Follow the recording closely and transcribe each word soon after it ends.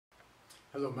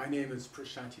Hello, my name is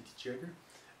Prashanti Jager.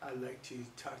 I'd like to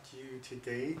talk to you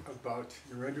today about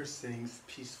Narendra Singh's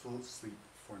peaceful sleep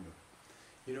formula.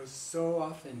 You know, so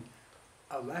often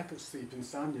a lack of sleep,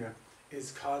 insomnia,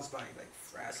 is caused by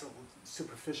frazzled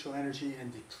superficial energy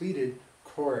and depleted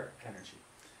core energy.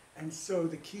 And so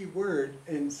the key word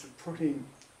in supporting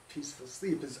peaceful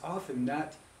sleep is often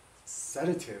not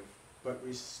sedative, but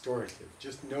restorative.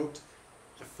 Just note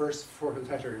the first four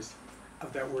letters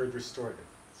of that word restorative.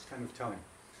 It's kind of telling.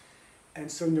 And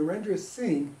so Narendra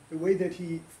Singh, the way that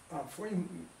he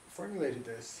formulated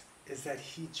this is that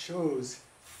he chose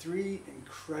three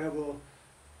incredible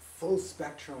full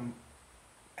spectrum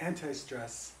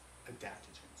anti-stress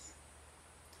adaptogens.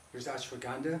 There's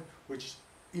ashwagandha, which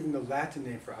even the Latin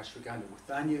name for ashwagandha,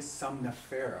 Withania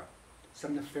somnifera.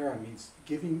 Somnifera means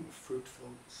giving fruitful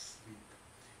sleep.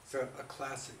 It's a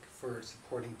classic for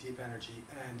supporting deep energy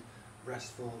and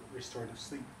restful, restorative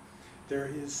sleep. There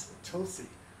is Tulsi,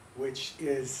 which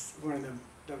is one of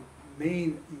the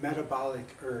main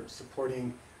metabolic herbs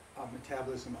supporting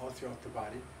metabolism all throughout the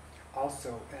body.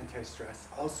 Also anti-stress,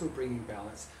 also bringing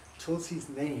balance. Tulsi's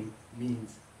name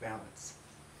means balance.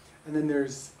 And then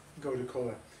there's Gotu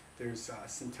Kola. There's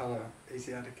Centella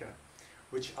asiatica,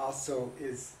 which also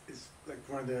is like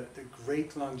one of the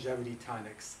great longevity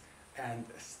tonics and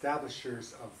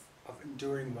establishers of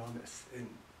enduring wellness in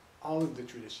all of the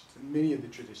traditions, and many of the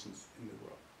traditions in the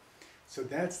world. So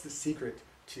that's the secret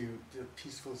to the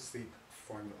peaceful sleep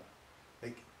formula.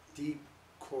 Like deep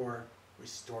core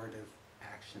restorative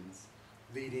actions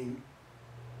leading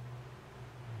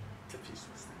to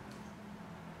peaceful sleep.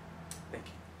 Thank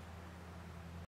you.